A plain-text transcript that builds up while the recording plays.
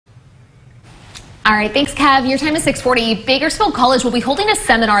All right, thanks, Kev. Your time is 6:40. Bakersfield College will be holding a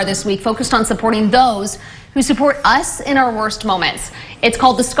seminar this week focused on supporting those who support us in our worst moments. It's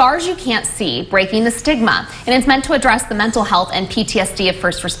called The Scars You Can't See, Breaking the Stigma, and it's meant to address the mental health and PTSD of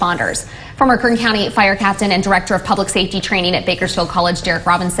first responders. Former Kern County Fire Captain and Director of Public Safety Training at Bakersfield College, Derek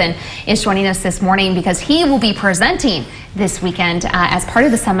Robinson, is joining us this morning because he will be presenting this weekend as part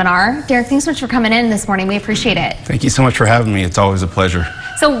of the seminar. Derek, thanks so much for coming in this morning. We appreciate it. Thank you so much for having me. It's always a pleasure.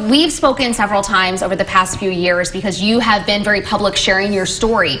 So we've spoken several times over the past few years because you have been very public sharing your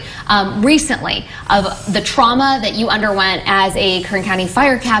story recently of the trauma that you underwent as a Kern County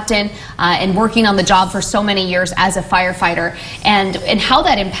Fire Captain and working on the job for so many years as a firefighter, and how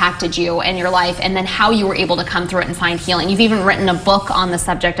that impacted you and your life, and then how you were able to come through it and find healing. You've even written a book on the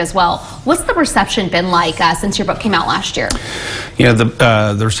subject as well. What's the reception been like since your book came out last year? You know,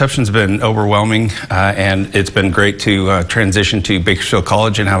 the reception's been overwhelming, and it's been great to transition to Bakersfield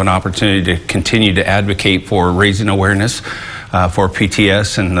College and have an opportunity to continue to advocate for raising awareness for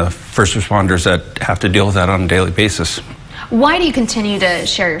PTS and the first responders that have to deal with that on a daily basis. Why do you continue to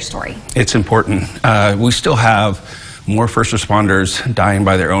share your story? It's important. We still have more first responders dying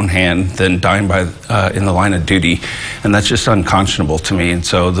by their own hand than dying by in the line of duty, and that's just unconscionable to me. And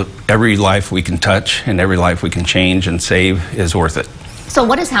so every life we can touch and every life we can change and save is worth it. So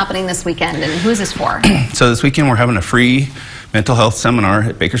what is happening this weekend, and who is this for? So this weekend we're having a free mental health seminar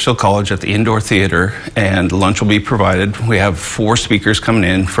at Bakersfield College at the indoor theater, and lunch will be provided. We have 4 speakers coming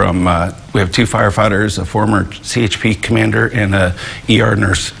in from, we have 2 firefighters, a former CHP commander, and a ER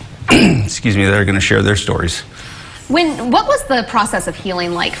nurse, excuse me, that are going to share their stories. What was the process of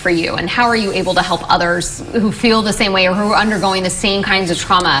healing like for you, and how are you able to help others who feel the same way or who are undergoing the same kinds of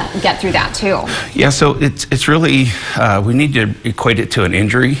trauma get through that too? Yeah, so it's really, we need to equate it to an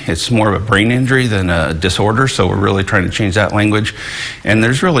injury. It's more of a brain injury than a disorder, so we're really trying to change that language. And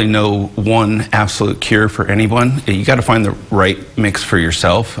there's really no one absolute cure for anyone. You got to find the right mix for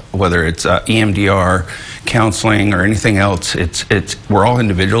yourself, whether it's EMDR, counseling, or anything else. We're all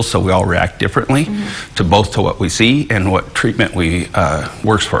individuals, so we all react differently to what we see and what treatment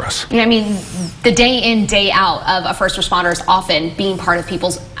works for us. Yeah, I mean, the day in, day out of a first responder is often being part of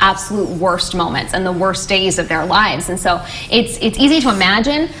people's absolute worst moments and the worst days of their lives. And so it's easy to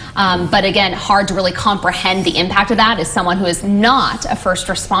imagine, but again, hard to really comprehend the impact of that as someone who is not a first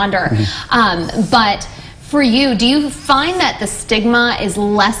responder. But for you, do you find that the stigma is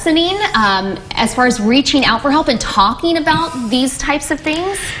lessening as far as reaching out for help and talking about these types of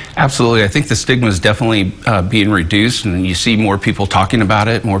things? Absolutely. I think the stigma is definitely being reduced, and you see more people talking about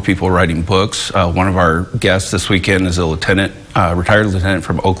it, more people writing books. One of our guests this weekend is a lieutenant, retired lieutenant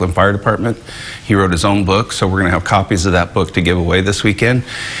from Oakland Fire Department. He wrote his own book, so we're going to have copies of that book to give away this weekend.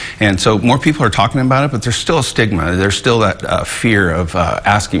 And so more people are talking about it, but there's still a stigma. There's still that fear of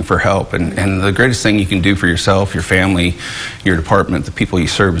asking for help. And the greatest thing you can do for yourself, your family, your department, the people you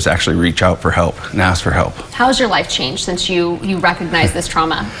serve, is actually reach out for help and ask for help. How has your life changed since you recognized this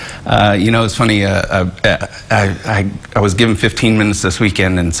trauma? You know, it's funny. I was given 15 minutes this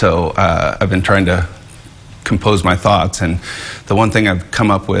weekend, and so I've been trying to compose my thoughts, and the one thing I've come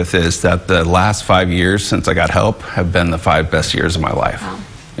up with is that the last 5 years since I got help have been the 5 best years of my life. Wow.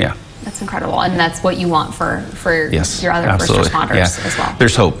 Yeah. That's incredible, and that's what you want for yes, your other absolutely. First responders as well.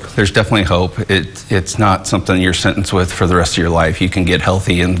 There's hope. There's definitely hope. It's not something you're sentenced with for the rest of your life. You can get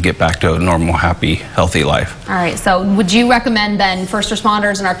healthy and get back to a normal, happy, healthy life. All right, so would you recommend then first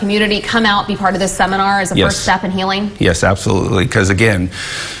responders in our community come out, be part of this seminar as a first step in healing? Yes, absolutely, because again,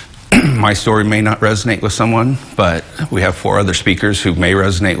 my story may not resonate with someone, but we have 4 other speakers who may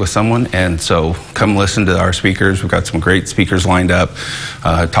resonate with someone, and so come listen to our speakers. We've got some great speakers lined up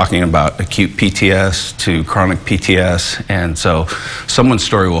talking about acute PTS to chronic PTS, and so someone's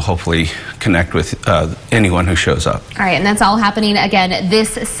story will hopefully connect with anyone who shows up. All right, and that's all happening again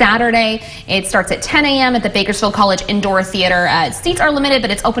this Saturday. It starts at 10 a.m. at the Bakersfield College Indoor Theater. Seats are limited,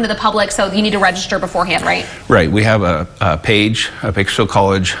 but it's open to the public, so you need to register beforehand, right? Right. We have a page, a Bakersfield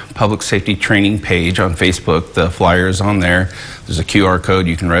College Public Safety Training page on Facebook. The flyer is on there. There's a QR code.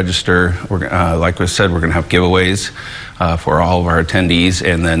 You can register. Like I said, we're going to have giveaways for all of our attendees,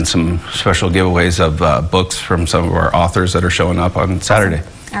 and then some special giveaways of books from some of our authors that are showing up on Saturday.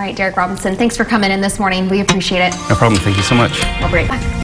 All right, Derek Robinson, thanks for coming in this morning. We appreciate it. No problem. Thank you so much. We'll be right back.